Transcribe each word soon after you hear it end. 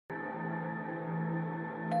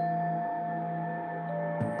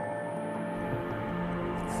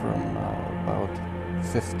From about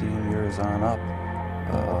 15 years on up,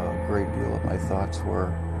 a great deal of my thoughts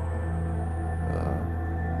were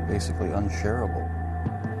basically unshareable.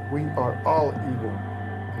 We are all evil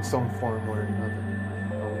in some form or another.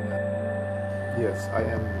 Yes, I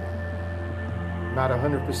am not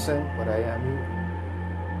 100%, but I am evil.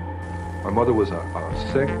 My mother was a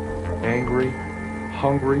sick, angry,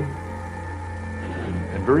 hungry,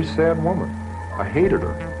 and very sad woman. I hated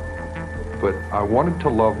her, but I wanted to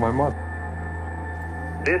love my mother.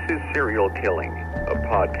 This is Serial Killing, a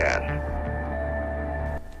podcast.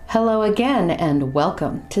 Hello again, and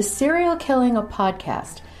welcome to Serial Killing, a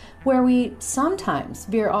podcast, where we sometimes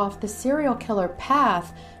veer off the serial killer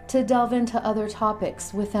path to delve into other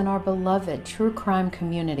topics within our beloved true crime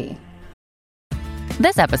community.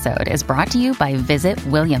 This episode is brought to you by Visit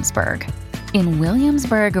Williamsburg. In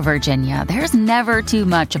Williamsburg, Virginia, there's never too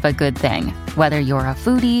much of a good thing. Whether you're a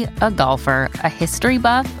foodie, a golfer, a history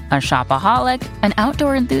buff, a shopaholic, an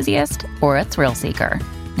outdoor enthusiast, or a thrill seeker,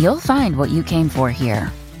 you'll find what you came for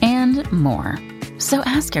here and more. So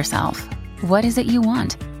ask yourself, what is it you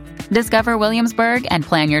want? Discover Williamsburg and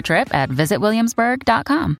plan your trip at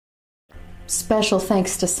visitwilliamsburg.com. Special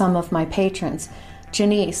thanks to some of my patrons: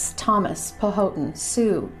 Janice, Thomas, Pohoten,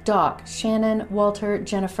 Sue, Doc, Shannon, Walter,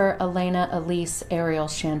 Jennifer, Elena, Elise, Ariel,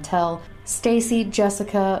 Chantel, Stacy,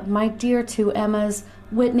 Jessica, my dear two Emmas,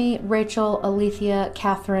 Whitney, Rachel, Alethea,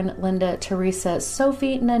 Catherine, Linda, Teresa,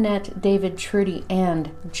 Sophie, Nanette, David, Trudy, and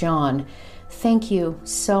John. Thank you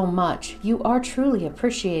so much. You are truly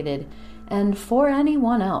appreciated. And for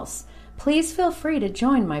anyone else, please feel free to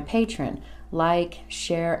join my Patreon. Like,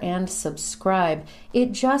 share, and subscribe.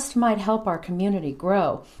 It just might help our community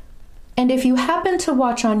grow. And if you happen to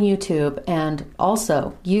watch on YouTube and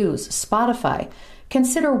also use Spotify,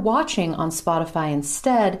 consider watching on Spotify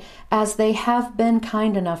instead, as they have been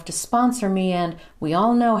kind enough to sponsor me, and we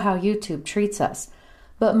all know how YouTube treats us.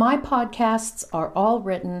 But my podcasts are all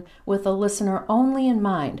written with the listener only in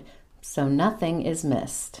mind, so nothing is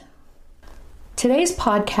missed. Today's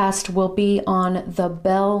podcast will be on the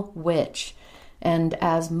Bell Witch. And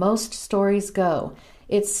as most stories go,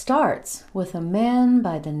 it starts with a man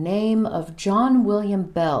by the name of John William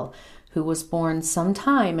Bell, who was born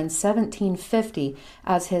sometime in 1750,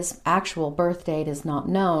 as his actual birth date is not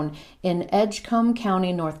known, in Edgecombe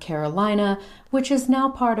County, North Carolina, which is now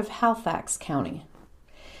part of Halifax County.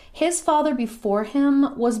 His father before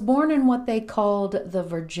him was born in what they called the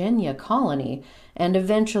Virginia colony, and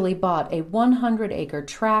eventually bought a 100-acre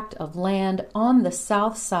tract of land on the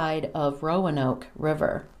south side of Roanoke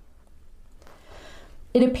River.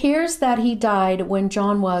 It appears that he died when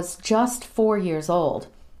John was just 4 years old.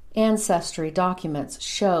 Ancestry documents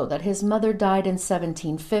show that his mother died in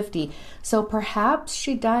 1750, so perhaps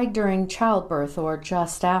she died during childbirth or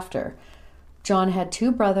just after. John had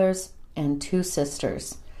 2 brothers and 2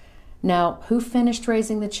 sisters. Now, who finished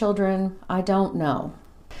raising the children, I don't know.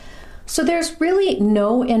 So there's really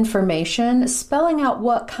no information spelling out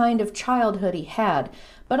what kind of childhood he had,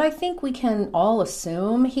 but I think we can all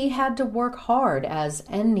assume he had to work hard, as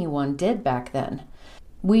anyone did back then.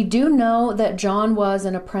 We do know that John was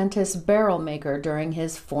an apprentice barrel maker during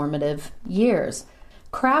his formative years.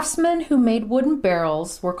 Craftsmen who made wooden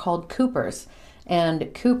barrels were called coopers,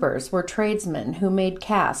 and coopers were tradesmen who made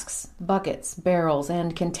casks, buckets, barrels,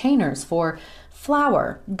 and containers for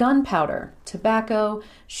flour, gunpowder, tobacco,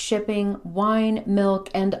 shipping, wine, milk,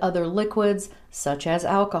 and other liquids, such as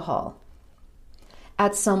alcohol.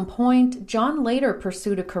 At some point, John later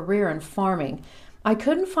pursued a career in farming. I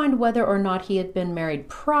couldn't find whether or not he had been married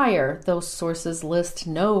prior. Those sources list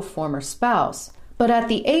no former spouse. But at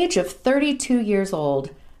the age of 32 years old,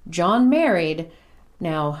 John married,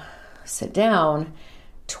 now sit down,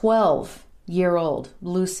 12-year-old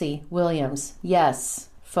Lucy Williams. Yes,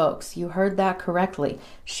 folks, you heard that correctly.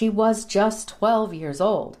 She was just 12 years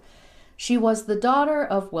old. She was the daughter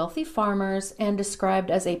of wealthy farmers and described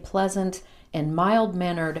as a pleasant and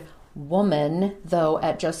mild-mannered woman, though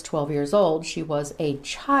at just 12 years old, she was a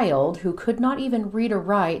child who could not even read or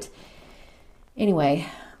write. Anyway,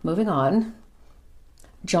 moving on.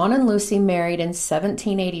 John and Lucy married in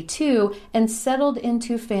 1782 and settled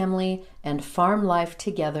into family and farm life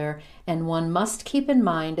together, and one must keep in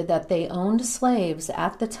mind that they owned slaves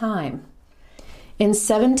at the time. In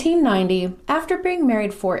 1790, after being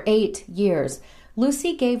married for 8 years,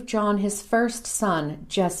 Lucy gave John his first son,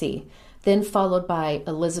 Jesse, then followed by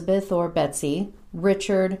Elizabeth or Betsy,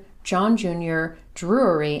 Richard, John Jr.,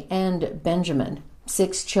 Drury, and Benjamin.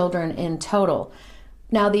 6 children in total.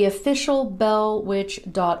 Now, the official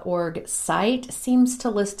bellwitch.org site seems to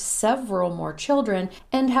list several more children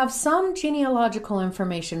and have some genealogical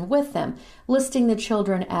information with them, listing the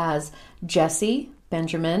children as Jesse,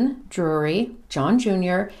 Benjamin, Drury, John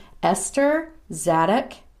Jr., Esther,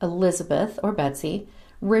 Zadok, Elizabeth or Betsy,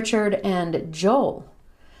 Richard, and Joel.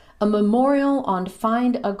 A memorial on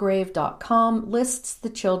findagrave.com lists the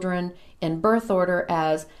children in birth order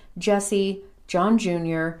as Jesse, John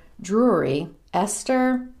Jr., Drury,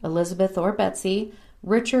 Esther, Elizabeth or Betsy,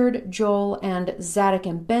 Richard, Joel, and Zadok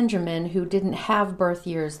and Benjamin, who didn't have birth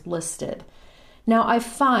years listed. Now, I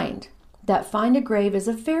find that Find a Grave is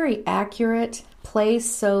a very accurate place,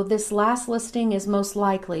 so this last listing is most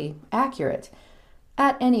likely accurate.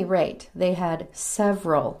 At any rate, they had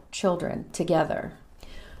several children together.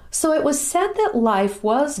 So it was said that life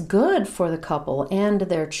was good for the couple and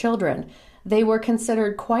their children. They were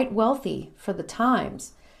considered quite wealthy for the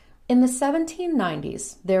times. In the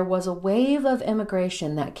 1790s, there was a wave of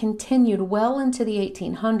immigration that continued well into the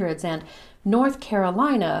 1800s, and North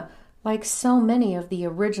Carolina, like so many of the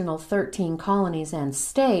original 13 colonies and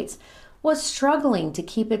states, was struggling to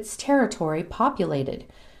keep its territory populated.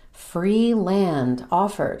 Free land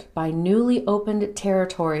offered by newly opened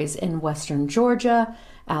territories in western Georgia,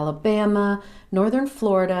 Alabama, northern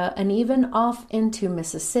Florida, and even off into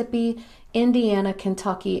Mississippi, Indiana,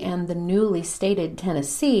 Kentucky, and the newly stated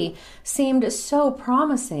Tennessee seemed so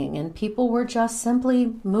promising, and people were just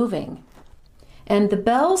simply moving. And the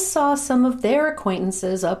Bells saw some of their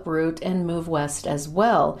acquaintances uproot and move west as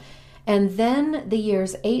well. And then the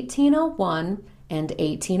years 1801 and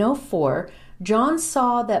 1804, John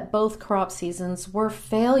saw that both crop seasons were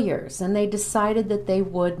failures, and they decided that they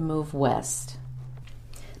would move west.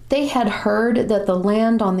 They had heard that the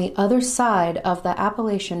land on the other side of the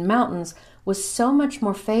Appalachian Mountains was so much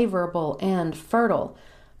more favorable and fertile.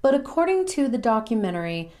 But according to the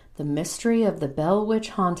documentary, The Mystery of the Bell Witch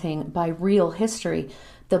Haunting by Real History,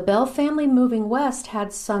 the Bell family moving west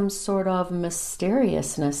had some sort of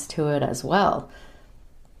mysteriousness to it as well.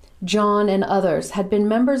 John and others had been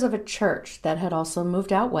members of a church that had also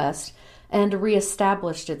moved out west and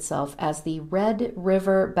reestablished itself as the Red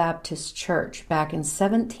River Baptist Church back in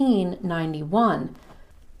 1791.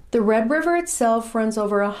 The Red River itself runs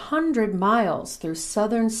over 100 miles through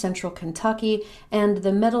southern central Kentucky and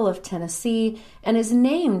the middle of Tennessee, and is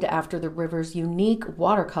named after the river's unique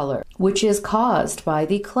watercolor, which is caused by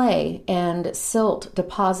the clay and silt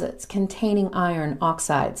deposits containing iron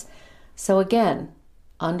oxides. So again,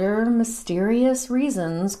 under mysterious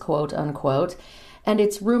reasons, quote unquote, and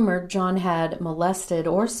it's rumored John had molested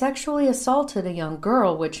or sexually assaulted a young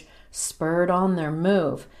girl, which spurred on their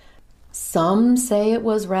move. Some say it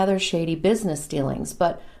was rather shady business dealings,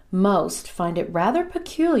 but most find it rather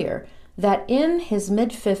peculiar that in his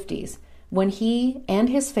mid-50s, when he and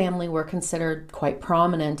his family were considered quite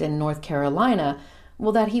prominent in North Carolina,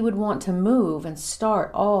 well, that he would want to move and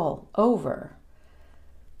start all over.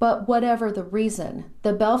 But whatever the reason,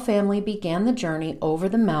 the Bell family began the journey over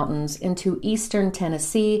the mountains into eastern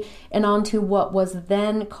Tennessee and onto what was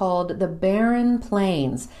then called the Barren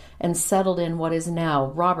Plains and settled in what is now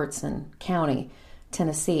Robertson County,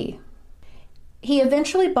 Tennessee. He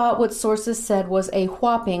eventually bought what sources said was a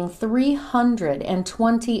whopping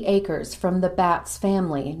 320 acres from the Batts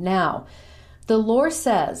family. Now, the lore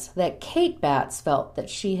says that Kate Batts felt that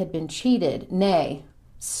she had been cheated, nay,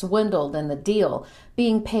 swindled in the deal,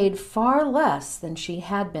 being paid far less than she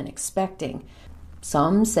had been expecting.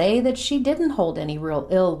 Some say that she didn't hold any real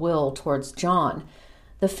ill will towards John.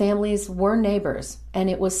 The families were neighbors, and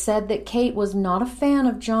it was said that Kate was not a fan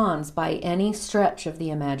of John's by any stretch of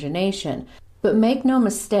the imagination. But make no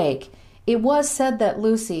mistake, it was said that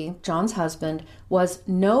Lucy, John's husband, was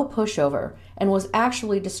no pushover and was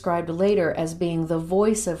actually described later as being the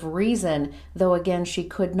voice of reason, though again she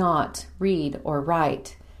could not read or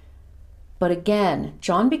write. But again,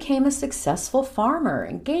 John became a successful farmer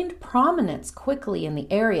and gained prominence quickly in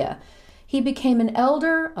the area. He became an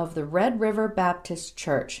elder of the Red River Baptist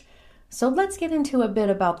Church. So let's get into a bit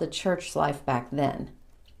about the church life back then.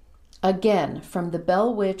 Again, from the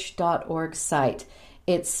bellwitch.org site,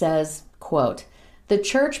 it says, quote, "The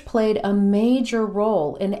church played a major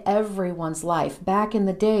role in everyone's life back in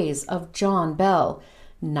the days of John Bell.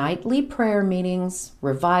 Nightly prayer meetings,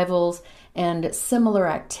 revivals, and similar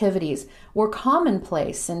activities were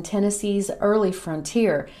commonplace in Tennessee's early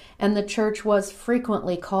frontier, and the church was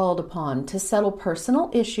frequently called upon to settle personal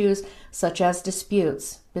issues such as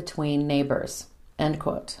disputes between neighbors." End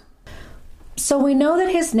quote. So we know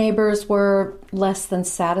that his neighbors were less than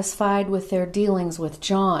satisfied with their dealings with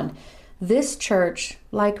John. This church,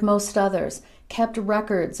 like most others, kept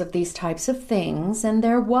records of these types of things, and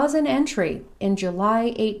there was an entry in July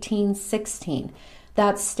 1816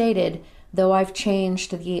 that stated, though I've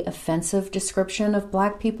changed the offensive description of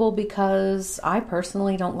black people because I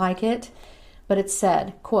personally don't like it, but it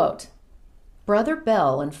said, quote, Brother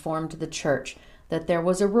Bell informed the church that there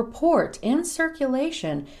was a report in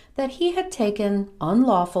circulation that he had taken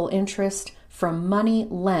unlawful interest from money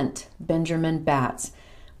lent Benjamin Batts,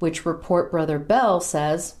 which report Brother Bell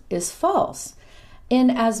says is false,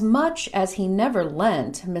 inasmuch as he never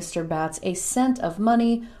lent Mr. Batts a cent of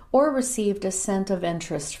money or received a cent of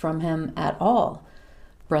interest from him at all.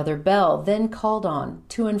 Brother Bell then called on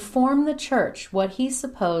to inform the church what he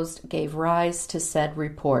supposed gave rise to said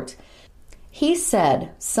report. He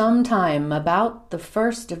said sometime about the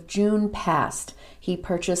 1st of June past, he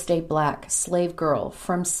purchased a black slave girl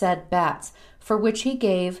from said Batts, for which he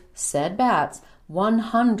gave said Batts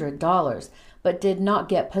 $100, but did not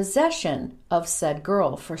get possession of said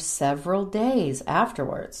girl for several days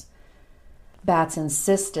afterwards. Batts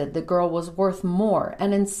insisted the girl was worth more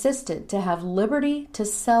and insisted to have liberty to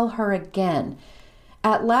sell her again.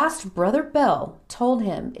 At last, Brother Bell told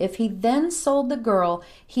him if he then sold the girl,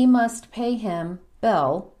 he must pay him,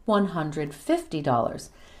 Bell, $150.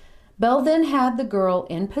 Bell then had the girl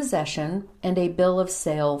in possession and a bill of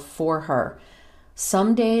sale for her.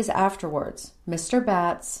 Some days afterwards, Mr.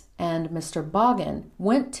 Batts and Mr. Boggin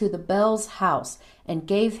went to the Bell's house and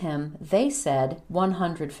gave him, they said,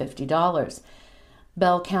 $150.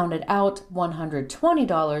 Bell counted out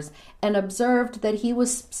 $120 and observed that he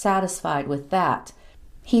was satisfied with that.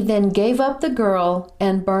 He then gave up the girl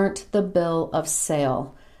and burnt the bill of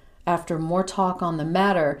sale. After more talk on the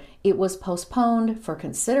matter, it was postponed for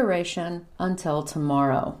consideration until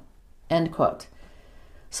tomorrow. End quote.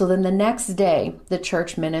 So then the next day, the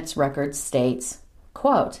church minutes record states,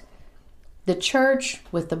 quote, the church,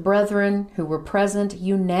 with the brethren who were present,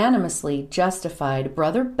 unanimously justified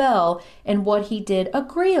Brother Bell in what he did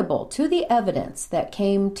agreeable to the evidence that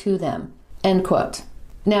came to them. End quote.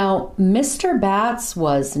 Now, Mr. Batts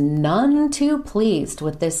was none too pleased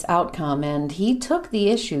with this outcome, and he took the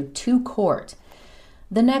issue to court.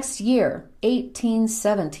 The next year,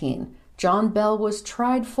 1817, John Bell was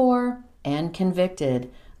tried for and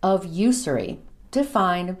convicted of usury,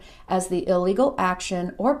 defined as the illegal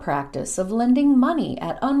action or practice of lending money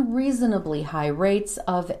at unreasonably high rates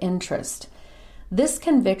of interest. This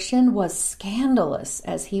conviction was scandalous,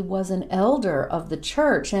 as he was an elder of the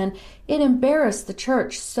church, and it embarrassed the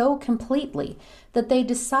church so completely that they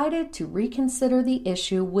decided to reconsider the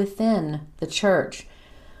issue within the church.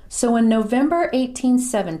 So in November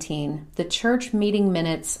 1817, the church meeting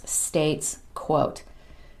minutes states, quote,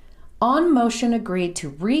 on motion agreed to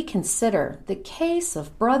reconsider the case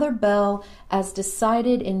of Brother Bell as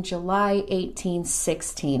decided in July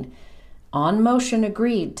 1816. On motion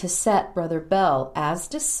agreed to set Brother Bell as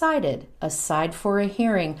decided aside for a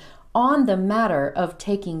hearing on the matter of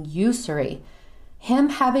taking usury, him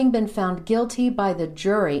having been found guilty by the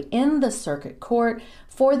jury in the circuit court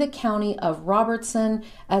for the county of Robertson.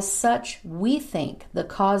 As such, we think the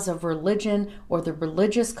cause of religion or the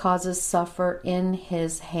religious causes suffer in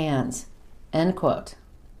his hands. End quote.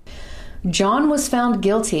 John was found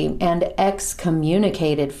guilty and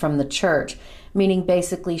excommunicated from the church, meaning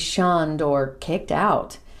basically shunned or kicked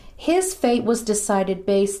out. His fate was decided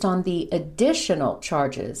based on the additional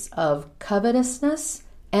charges of covetousness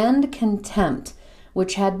and contempt,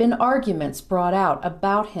 which had been arguments brought out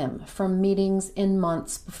about him from meetings in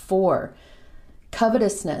months before.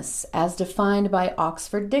 Covetousness, as defined by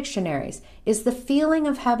Oxford dictionaries, is the feeling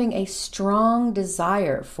of having a strong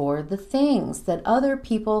desire for the things that other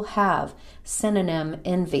people have, synonym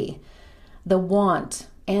envy. The want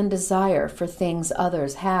and desire for things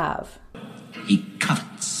others have. He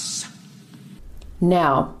covets.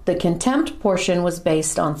 Now, the contempt portion was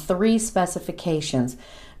based on 3 specifications.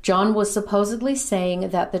 John was supposedly saying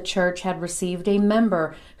that the church had received a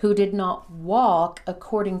member who did not walk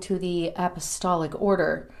according to the apostolic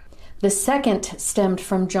order. The second stemmed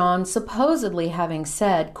from John supposedly having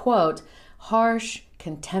said, quote, harsh,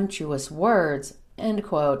 contemptuous words, end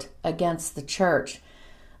quote, against the church.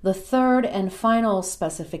 The third and final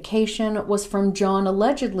specification was from John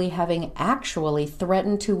allegedly having actually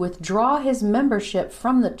threatened to withdraw his membership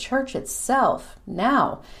from the church itself.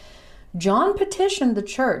 Now, John petitioned the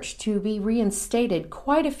church to be reinstated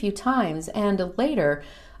quite a few times, and later,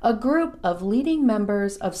 a group of leading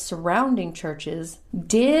members of surrounding churches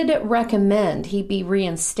did recommend he be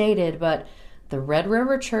reinstated, but the Red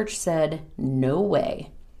River Church said, no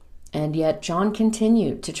way. And yet John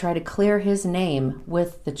continued to try to clear his name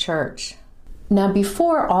with the church. Now,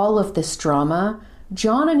 before all of this drama,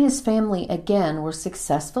 John and his family again were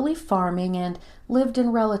successfully farming and lived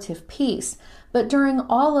in relative peace, but during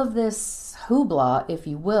all of this hoopla, if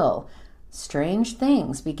you will, strange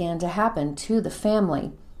things began to happen to the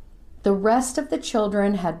family. The rest of the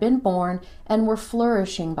children had been born and were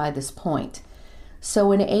flourishing by this point.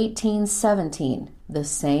 So in 1817, the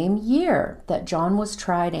same year that John was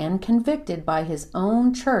tried and convicted by his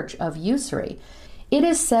own church of usury, it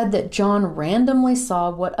is said that John randomly saw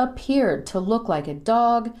what appeared to look like a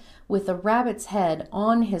dog with a rabbit's head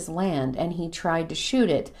on his land, and he tried to shoot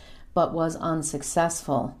it, but was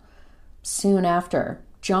unsuccessful. Soon after,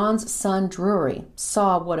 John's son Drury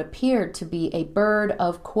saw what appeared to be a bird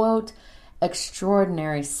of, quote,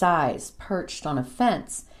 extraordinary size perched on a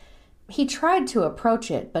fence. He tried to approach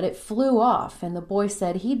it, but it flew off, and the boy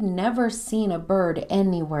said he'd never seen a bird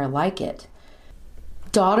anywhere like it.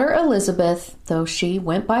 Daughter Elizabeth, though she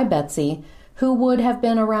went by Betsy, who would have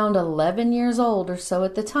been around 11 years old or so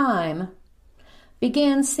at the time,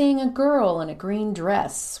 began seeing a girl in a green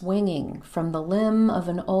dress swinging from the limb of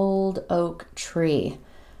an old oak tree.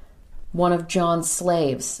 One of John's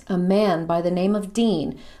slaves, a man by the name of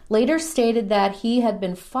Dean, later stated that he had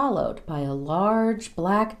been followed by a large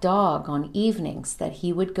black dog on evenings that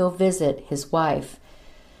he would go visit his wife.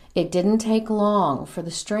 It didn't take long for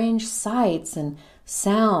the strange sights and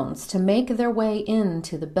sounds to make their way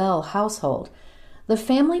into the Bell household. The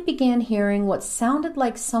family began hearing what sounded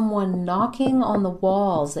like someone knocking on the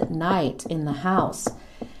walls at night in the house,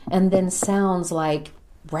 and then sounds like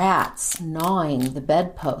rats gnawing the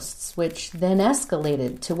bedposts, which then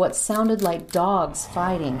escalated to what sounded like dogs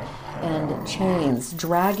fighting and chains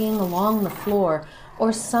dragging along the floor,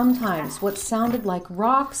 or sometimes what sounded like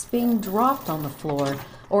rocks being dropped on the floor,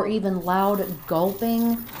 or even loud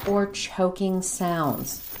gulping or choking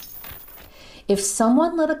sounds. If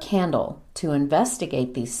someone lit a candle to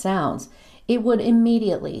investigate these sounds, it would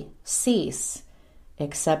immediately cease,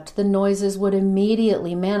 except the noises would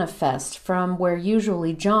immediately manifest from where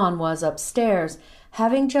usually John was upstairs,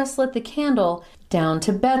 having just lit the candle, down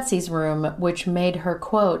to Betsy's room, which made her,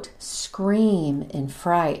 quote, scream in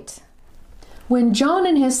fright. When John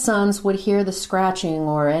and his sons would hear the scratching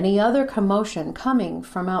or any other commotion coming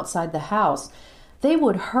from outside the house, they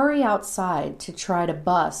would hurry outside to try to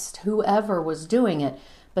bust whoever was doing it,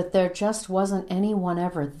 but there just wasn't anyone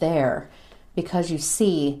ever there, because you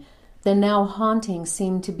see, the now haunting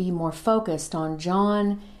seemed to be more focused on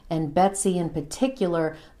John and Betsy in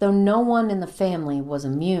particular, though no one in the family was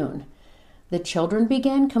immune. The children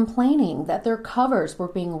began complaining that their covers were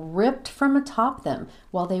being ripped from atop them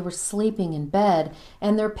while they were sleeping in bed,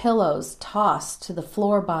 and their pillows tossed to the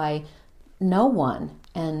floor by no one,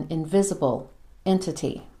 an invisible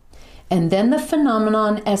entity. And then the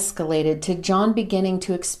phenomenon escalated to John beginning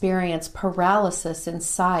to experience paralysis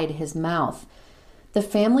inside his mouth. The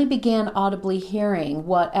family began audibly hearing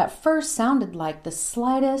what at first sounded like the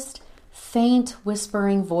slightest, faint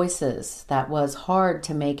whispering voices that was hard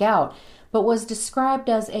to make out, but was described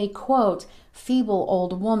as a, quote, feeble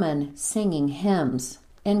old woman singing hymns,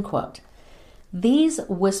 end quote. These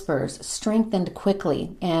whispers strengthened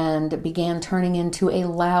quickly and began turning into a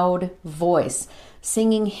loud voice,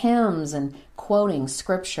 singing hymns and quoting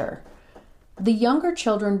scripture. The younger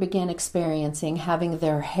children began experiencing having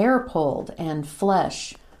their hair pulled and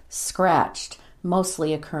flesh scratched,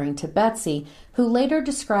 mostly occurring to Betsy, who later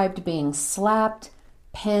described being slapped,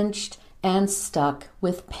 pinched, and stuck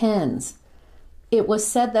with pins. It was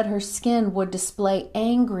said that her skin would display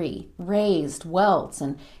angry, raised welts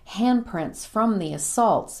and handprints from the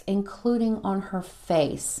assaults, including on her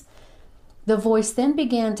face. The voice then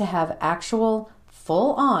began to have actual,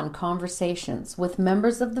 full-on conversations with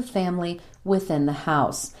members of the family within the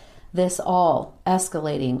house, this all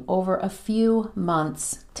escalating over a few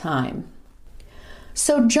months' time.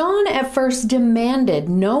 So John at first demanded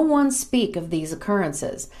no one speak of these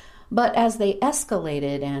occurrences, but as they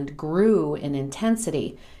escalated and grew in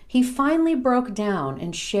intensity, he finally broke down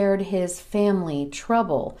and shared his family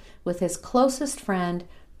trouble with his closest friend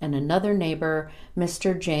and another neighbor,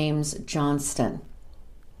 Mr. James Johnston.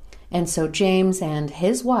 And so James and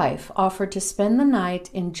his wife offered to spend the night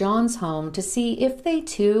in John's home to see if they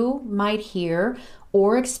too might hear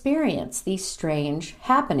or experience these strange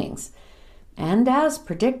happenings. And as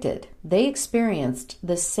predicted, they experienced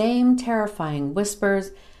the same terrifying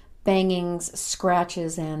whispers, bangings,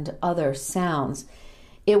 scratches, and other sounds.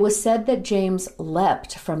 It was said that James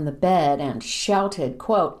leapt from the bed and shouted,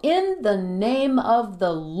 quote, "In the name of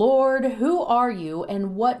the Lord, who are you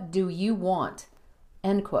and what do you want?"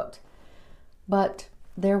 End quote. But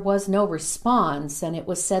there was no response, and it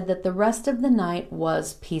was said that the rest of the night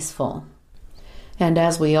was peaceful. And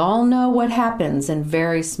as we all know what happens in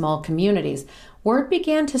very small communities, word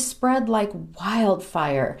began to spread like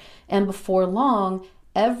wildfire, and before long,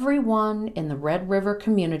 everyone in the Red River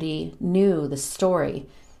community knew the story.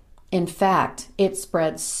 In fact, it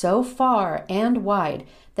spread so far and wide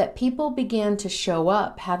that people began to show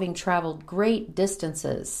up, having traveled great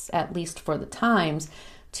distances, at least for the times,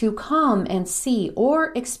 to come and see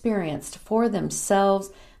or experience for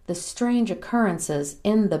themselves the strange occurrences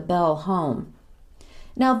in the Bell home.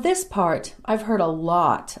 Now, this part I've heard a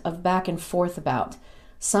lot of back and forth about.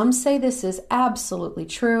 Some say this is absolutely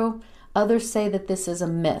true, others say that this is a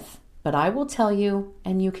myth, but I will tell you,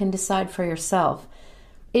 and you can decide for yourself.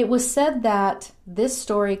 It was said that this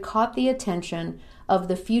story caught the attention of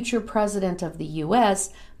the future president of the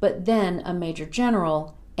U.S., but then a Major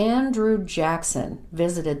General, Andrew Jackson,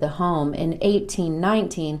 visited the home in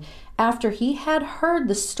 1819 after he had heard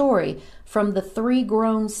the story from the three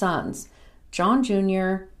grown sons, John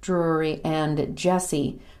Jr., Drury, and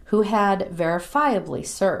Jesse, who had verifiably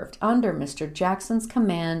served under Mr. Jackson's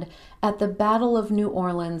command at the Battle of New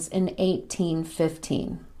Orleans in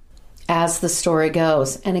 1815. As the story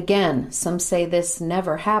goes, and again, some say this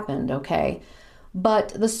never happened, okay? But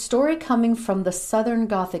the story coming from the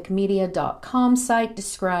southerngothicmedia.com site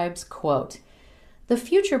describes, quote, "The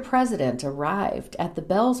future president arrived at the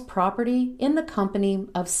Bell's property in the company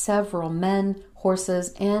of several men,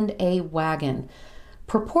 horses, and a wagon.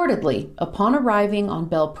 Purportedly, upon arriving on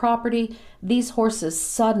Bell property, these horses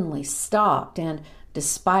suddenly stopped, and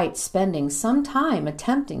despite spending some time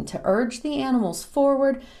attempting to urge the animals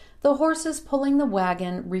forward, the horses pulling the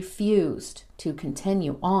wagon refused to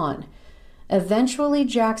continue on. Eventually,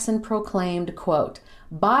 Jackson proclaimed, quote,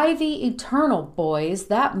 'By the eternal, boys,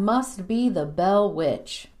 that must be the Bell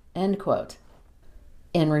Witch,' end quote.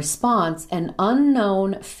 In response, an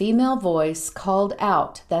unknown female voice called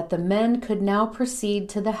out that the men could now proceed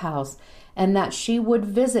to the house and that she would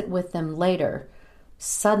visit with them later.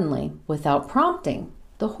 Suddenly, without prompting,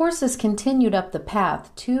 the horses continued up the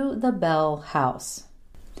path to the Bell house.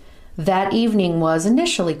 That evening was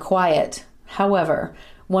initially quiet. However,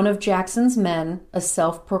 one of Jackson's men, a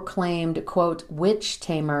self-proclaimed, quote, witch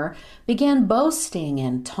tamer, began boasting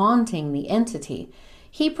and taunting the entity.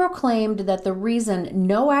 He proclaimed that the reason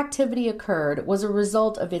no activity occurred was a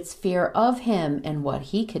result of its fear of him and what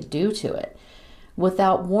he could do to it.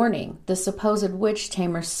 Without warning, the supposed witch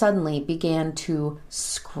tamer suddenly began to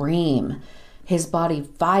scream, his body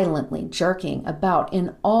violently jerking about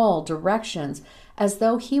in all directions as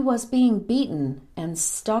though he was being beaten and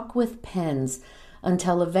stuck with pins,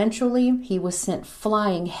 until eventually he was sent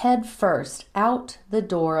flying head first out the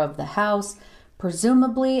door of the house,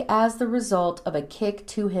 presumably as the result of a kick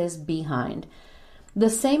to his behind. The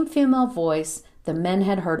same female voice the men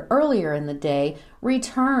had heard earlier in the day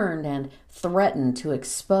returned and threatened to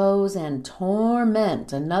expose and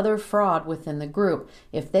torment another fraud within the group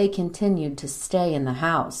if they continued to stay in the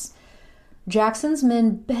house. Jackson's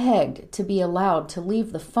men begged to be allowed to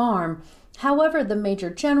leave the farm. However, the Major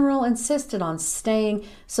General insisted on staying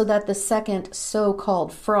so that the second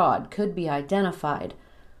so-called fraud could be identified.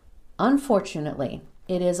 Unfortunately,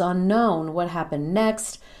 it is unknown what happened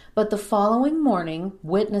next, but the following morning,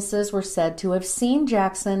 witnesses were said to have seen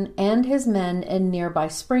Jackson and his men in nearby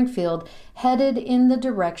Springfield headed in the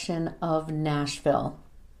direction of Nashville.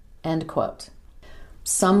 End quote.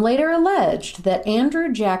 Some later alleged that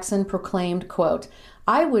Andrew Jackson proclaimed, quote,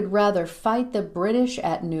 "I would rather fight the British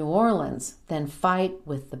at New Orleans than fight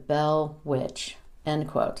with the Bell Witch," end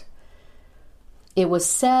quote. It was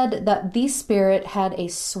said that the spirit had a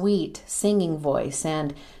sweet singing voice,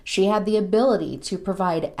 and she had the ability to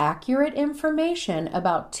provide accurate information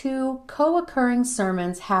about two co-occurring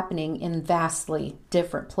sermons happening in vastly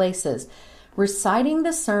different places, reciting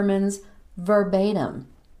the sermons verbatim.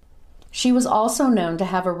 She was also known to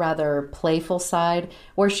have a rather playful side,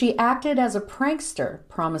 where she acted as a prankster,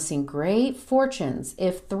 promising great fortunes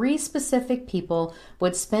if 3 specific people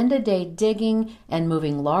would spend a day digging and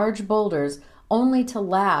moving large boulders, only to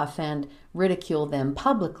laugh and ridicule them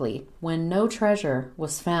publicly when no treasure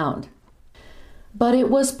was found. But it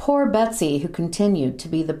was poor Betsy who continued to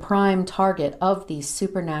be the prime target of these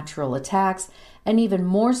supernatural attacks, and even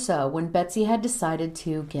more so when Betsy had decided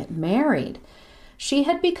to get married. She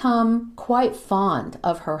had become quite fond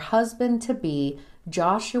of her husband-to-be,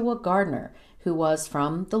 Joshua Gardner, who was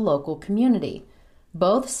from the local community.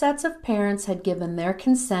 Both sets of parents had given their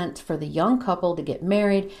consent for the young couple to get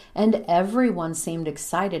married, and everyone seemed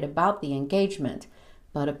excited about the engagement.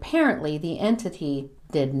 But apparently the entity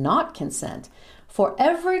did not consent, For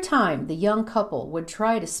every time the young couple would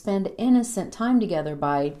try to spend innocent time together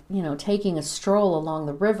by, taking a stroll along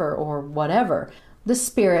the river or whatever, the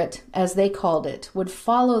spirit, as they called it, would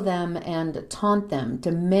follow them and taunt them,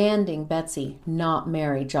 demanding Betsy not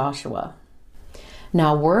marry Joshua.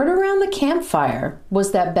 Now, word around the campfire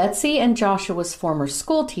was that Betsy and Joshua's former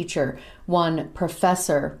school teacher, one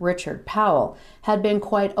Professor Richard Powell, had been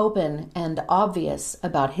quite open and obvious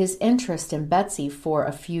about his interest in Betsy for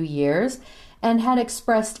a few years and had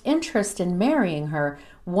expressed interest in marrying her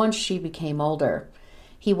once she became older.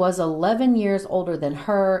 He was 11 years older than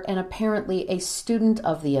her and apparently a student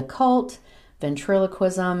of the occult,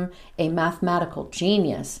 ventriloquism, a mathematical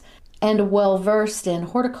genius, and well-versed in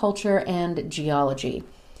horticulture and geology.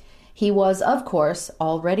 He was, of course,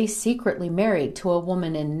 already secretly married to a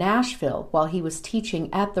woman in Nashville while he was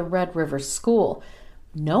teaching at the Red River School.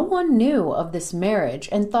 No one knew of this marriage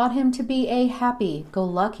and thought him to be a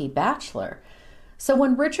happy-go-lucky bachelor. So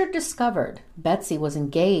when Richard discovered Betsy was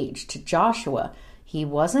engaged to Joshua, he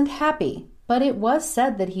wasn't happy, but it was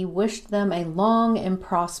said that he wished them a long and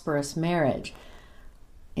prosperous marriage.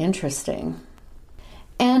 Interesting.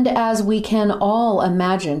 And as we can all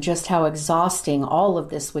imagine just how exhausting all of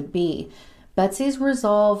this would be, Betsy's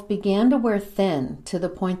resolve began to wear thin to the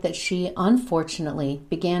point that she, unfortunately,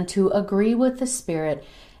 began to agree with the spirit,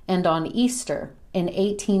 and on Easter in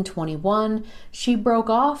 1821, she broke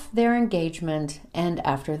off their engagement, and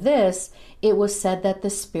after this, it was said that the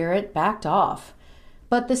spirit backed off.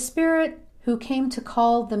 But the spirit, who came to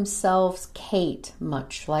call themselves Kate,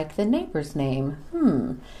 much like the neighbor's name,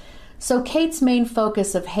 So Kate's main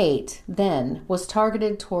focus of hate, then, was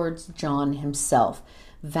targeted towards John himself,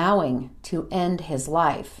 vowing to end his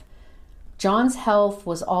life. John's health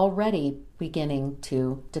was already beginning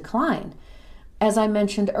to decline. As I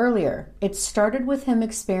mentioned earlier, it started with him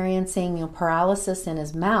experiencing paralysis in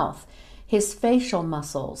his mouth. His facial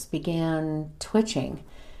muscles began twitching.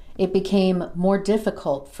 It became more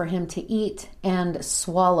difficult for him to eat and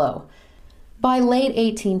swallow. By late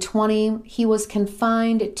 1820, he was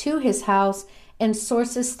confined to his house, and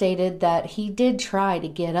sources stated that he did try to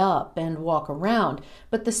get up and walk around,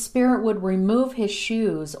 but the spirit would remove his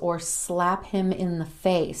shoes or slap him in the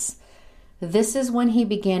face. This is when he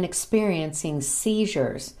began experiencing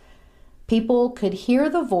seizures. People could hear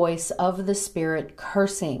the voice of the spirit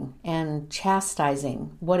cursing and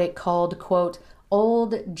chastising what it called, quote,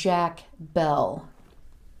 Old Jack Bell.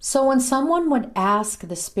 So when someone would ask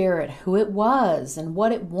the spirit who it was and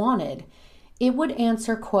what it wanted, it would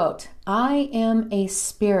answer, quote, I am a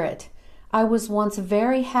spirit. I was once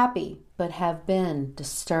very happy, but have been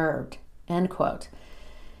disturbed, end quote.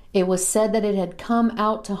 It was said that it had come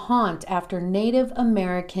out to haunt after Native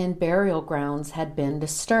American burial grounds had been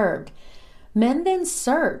disturbed. Men then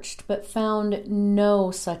searched, but found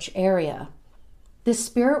no such area. The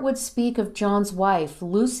spirit would speak of John's wife,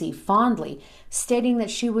 Lucy, fondly, stating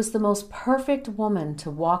that she was the most perfect woman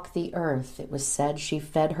to walk the earth. It was said she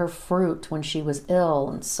fed her fruit when she was ill,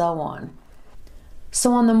 and so on.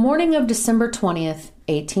 So on the morning of December 20th,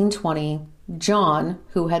 1820, John,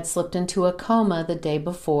 who had slipped into a coma the day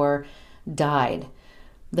before, died.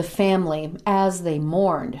 The family, as they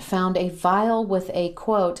mourned, found a vial with a,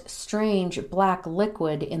 quote, strange black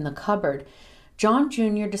liquid in the cupboard. John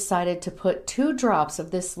Jr. decided to put 2 drops of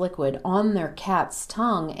this liquid on their cat's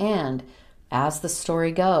tongue and, as the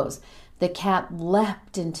story goes, the cat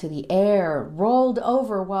leapt into the air, rolled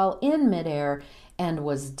over while in midair, and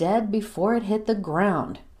was dead before it hit the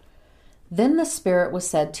ground. Then the spirit was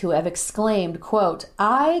said to have exclaimed, quote,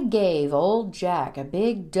 I gave old Jack a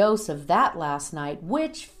big dose of that last night,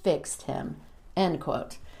 which fixed him, end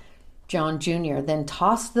quote. John Jr. then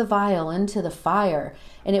tossed the vial into the fire,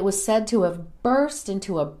 and it was said to have burst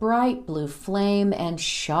into a bright blue flame and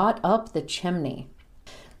shot up the chimney.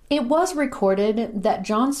 It was recorded that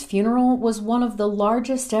John's funeral was one of the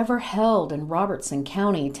largest ever held in Robertson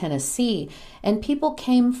County, Tennessee, and people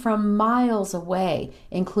came from miles away,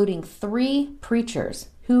 including 3 preachers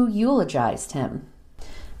who eulogized him.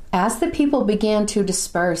 As the people began to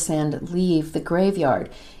disperse and leave the graveyard,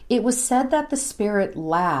 it was said that the spirit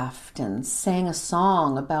laughed and sang a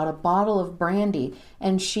song about a bottle of brandy,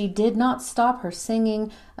 and she did not stop her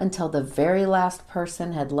singing until the very last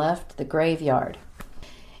person had left the graveyard.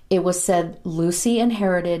 It was said Lucy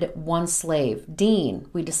inherited 1 slave, Dean,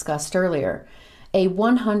 we discussed earlier, a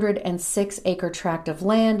 106-acre tract of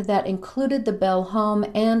land that included the Bell home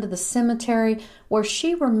and the cemetery where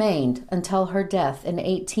she remained until her death in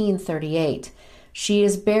 1838. She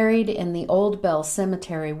is buried in the Old Bell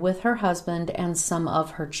Cemetery with her husband and some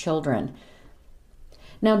of her children.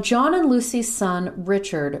 Now, John and Lucy's son,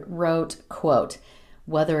 Richard, wrote, quote,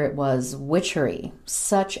 whether it was witchery,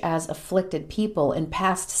 such as afflicted people in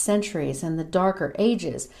past centuries and the darker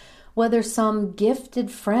ages, whether some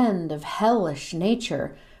gifted friend of hellish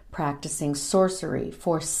nature practicing sorcery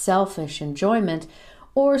for selfish enjoyment,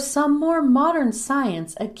 or some more modern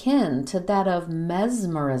science akin to that of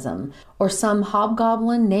mesmerism, or some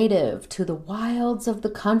hobgoblin native to the wilds of the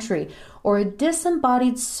country, or a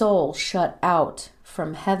disembodied soul shut out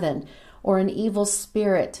from heaven, or an evil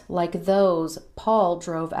spirit like those Paul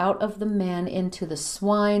drove out of the man into the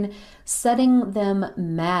swine, setting them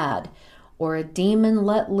mad, or a demon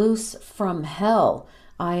let loose from hell,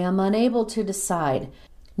 I am unable to decide,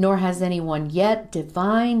 nor has anyone yet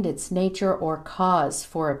divined its nature or cause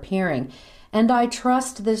for appearing, and I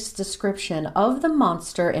trust this description of the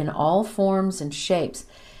monster in all forms and shapes,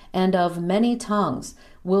 and of many tongues,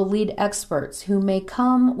 will lead experts who may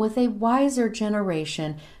come with a wiser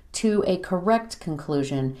generation to a correct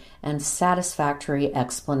conclusion and satisfactory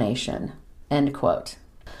explanation." End quote.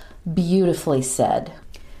 Beautifully said.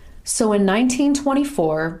 So in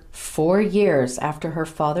 1924, 4 years after her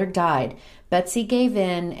father died, Betsy gave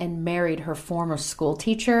in and married her former school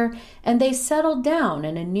teacher, and they settled down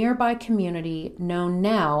in a nearby community known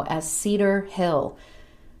now as Cedar Hill.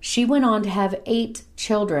 She went on to have 8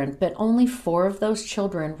 children, but only 4 of those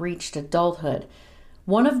children reached adulthood.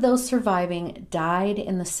 One of those surviving died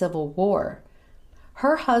in the Civil War.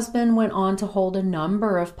 Her husband went on to hold a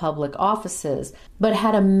number of public offices, but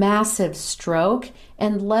had a massive stroke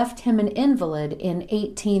and left him an invalid in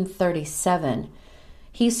 1837.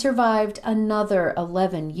 He survived another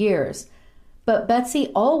 11 years, but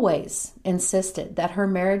Betsy always insisted that her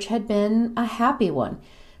marriage had been a happy one.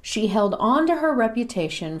 She held on to her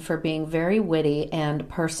reputation for being very witty and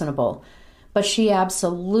personable, but she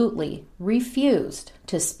absolutely refused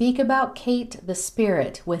to speak about Kate the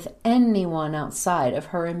Spirit with anyone outside of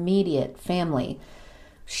her immediate family.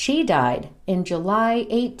 She died in July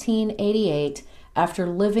 1888 after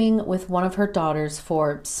living with one of her daughters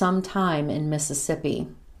for some time in Mississippi.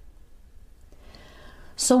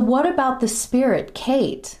 So what about the spirit,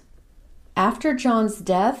 Kate? After John's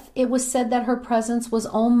death, it was said that her presence was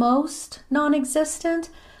almost non-existent,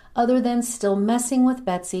 other than still messing with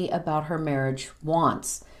Betsy about her marriage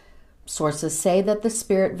wants. Sources say that the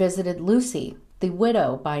spirit visited Lucy, the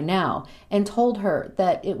widow by now, and told her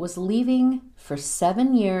that it was leaving for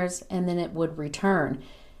 7 years and then it would return.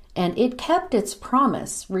 And it kept its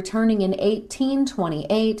promise, returning in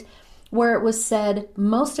 1828, where it was said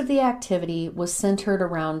most of the activity was centered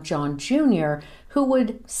around John Jr., who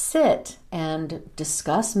would sit and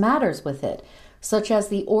discuss matters with it, such as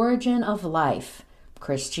the origin of life,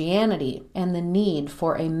 Christianity, and the need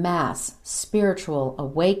for a mass spiritual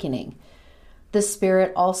awakening. The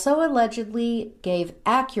spirit also allegedly gave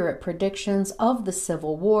accurate predictions of the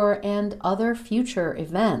Civil War and other future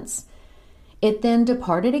events. It then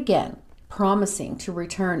departed again, promising to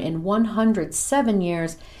return in 107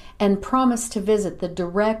 years and promised to visit the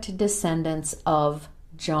direct descendants of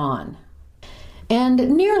John.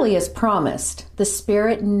 And nearly as promised, the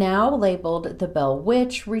spirit now labeled the Bell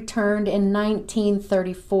Witch returned in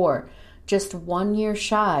 1934, just 1 year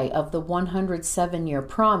shy of the 107-year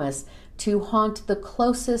promise, to haunt the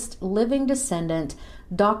closest living descendant,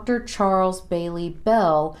 Dr. Charles Bailey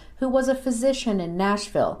Bell, who was a physician in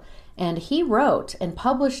Nashville, and he wrote and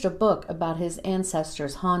published a book about his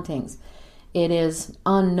ancestors' hauntings. It is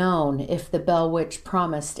unknown if the Bell Witch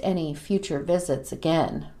promised any future visits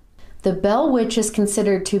again. The Bell Witch is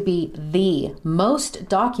considered to be the most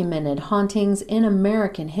documented hauntings in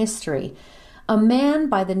American history. A man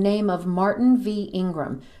by the name of Martin V.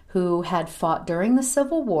 Ingram, who had fought during the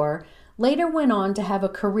Civil War, later went on to have a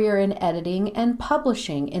career in editing and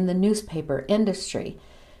publishing in the newspaper industry.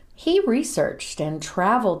 He researched and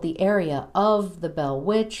traveled the area of the Bell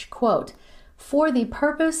Witch, quote, for the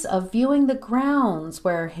purpose of viewing the grounds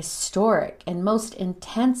where historic and most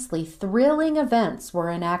intensely thrilling events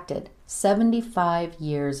were enacted 75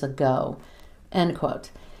 years ago, end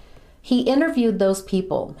quote. He interviewed those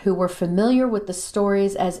people who were familiar with the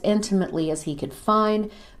stories as intimately as he could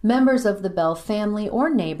find, members of the Bell family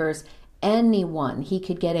or neighbors, anyone he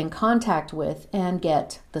could get in contact with and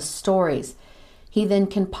get the stories. He then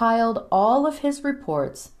compiled all of his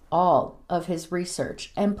reports, all of his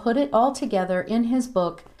research, and put it all together in his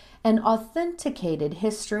book, An Authenticated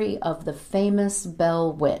History of the Famous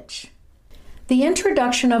Bell Witch. The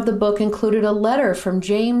introduction of the book included a letter from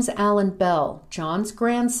James Allen Bell, John's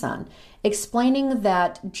grandson, explaining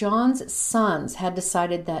that John's sons had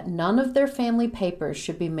decided that none of their family papers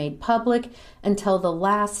should be made public until the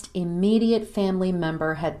last immediate family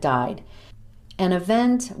member had died. an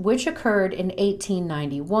event which occurred in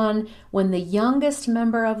 1891 when the youngest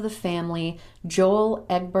member of the family, Joel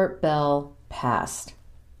Egbert Bell, passed.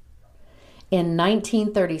 In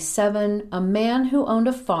 1937, a man who owned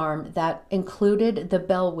a farm that included the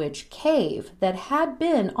Bell Witch Cave that had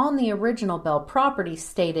been on the original Bell property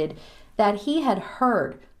stated that he had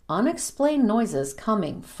heard unexplained noises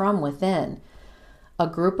coming from within. A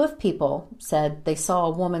group of people said they saw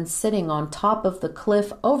a woman sitting on top of the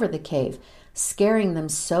cliff over the cave, scaring them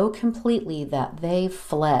so completely that they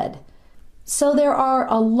fled. So there are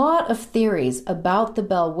a lot of theories about the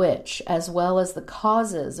Bell Witch, as well as the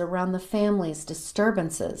causes around the family's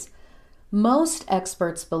disturbances. Most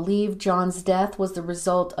experts believe John's death was the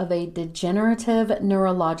result of a degenerative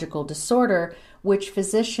neurological disorder, which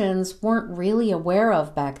physicians weren't really aware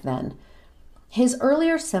of back then. His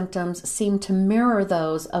earlier symptoms seem to mirror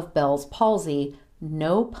those of Bell's palsy,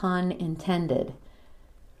 no pun intended.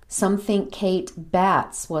 Some think Kate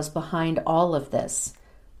Batts was behind all of this.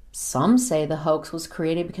 Some say the hoax was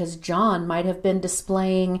created because John might have been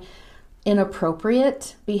displaying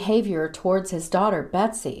inappropriate behavior towards his daughter,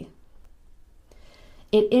 Betsy.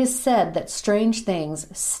 It is said that strange things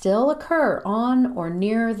still occur on or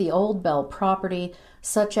near the old Bell property,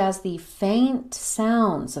 such as the faint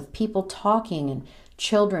sounds of people talking and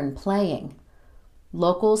children playing.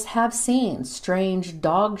 Locals have seen strange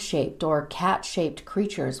dog-shaped or cat-shaped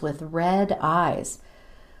creatures with red eyes.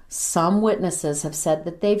 Some witnesses have said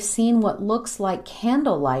that they've seen what looks like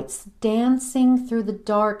candle lights dancing through the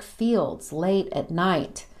dark fields late at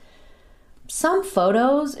night. Some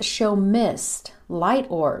photos show mist, light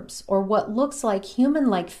orbs, or what looks like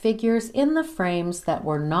human-like figures in the frames that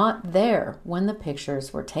were not there when the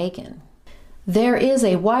pictures were taken. There is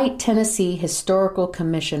a white Tennessee Historical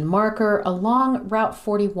Commission marker along Route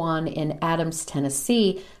 41 in Adams,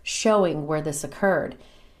 Tennessee, showing where this occurred.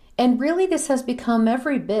 And really, this has become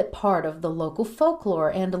every bit part of the local folklore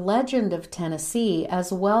and legend of Tennessee,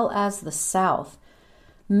 as well as the South.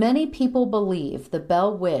 Many people believe the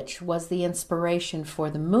Bell Witch was the inspiration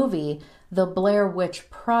for the movie The Blair Witch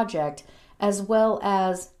Project, as well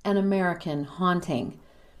as An American Haunting.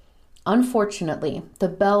 Unfortunately, the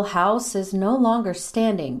Bell House is no longer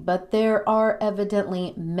standing, but there are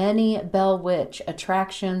evidently many Bell Witch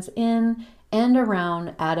attractions in and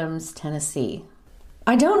around Adams, Tennessee.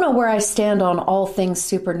 I don't know where I stand on all things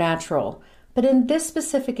supernatural, but in this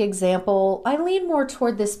specific example, I lean more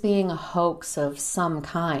toward this being a hoax of some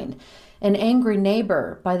kind, an angry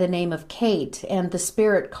neighbor by the name of Kate and the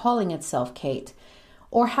spirit calling itself Kate.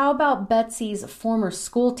 Or how about Betsy's former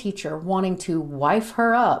school teacher wanting to wife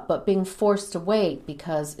her up but being forced to wait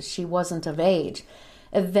because she wasn't of age,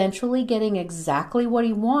 eventually getting exactly what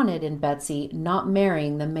he wanted in Betsy not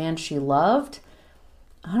marrying the man she loved?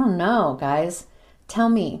 I don't know, guys. Tell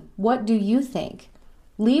me, what do you think?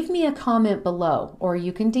 Leave me a comment below, or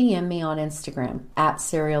you can DM me on Instagram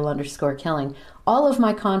 @serial_killing. All of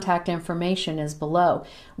my contact information is below.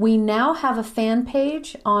 We now have a fan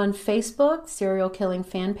page on Facebook, Serial Killing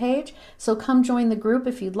fan page, so come join the group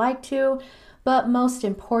if you'd like to. But most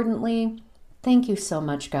importantly, thank you so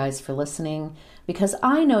much, guys, for listening, because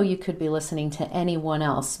I know you could be listening to anyone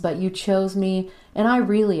else, but you chose me, and I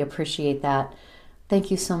really appreciate that. Thank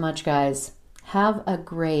you so much, guys. Have a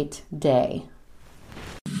great day.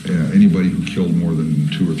 Anybody who killed more than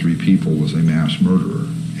 2 or 3 people was a mass murderer,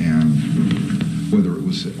 and whether it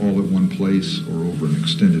was all at one place or over an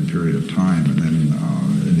extended period of time. And then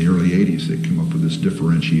in the early 80s, they came up with this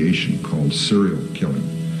differentiation called serial killing.